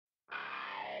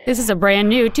This is a brand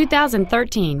new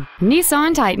 2013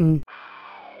 Nissan Titan.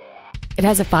 It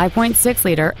has a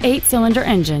 5.6-liter 8-cylinder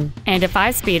engine and a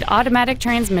 5-speed automatic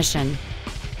transmission.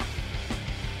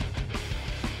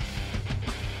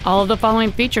 All of the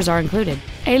following features are included: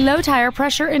 a low tire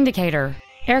pressure indicator,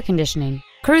 air conditioning,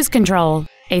 cruise control,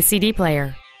 a CD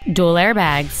player, dual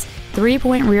airbags,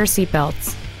 3-point rear seat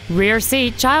belts, rear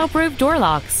seat child-proof door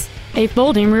locks, a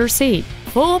folding rear seat,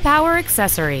 full power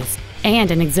accessories,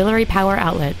 and an auxiliary power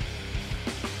outlet.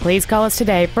 Please call us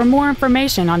today for more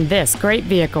information on this great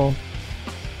vehicle.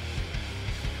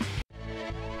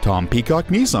 Tom Peacock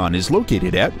Nissan is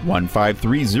located at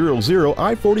 15300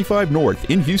 I-45 North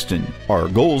in Houston. Our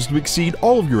goal is to exceed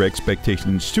all of your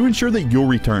expectations to ensure that you'll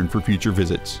return for future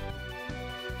visits.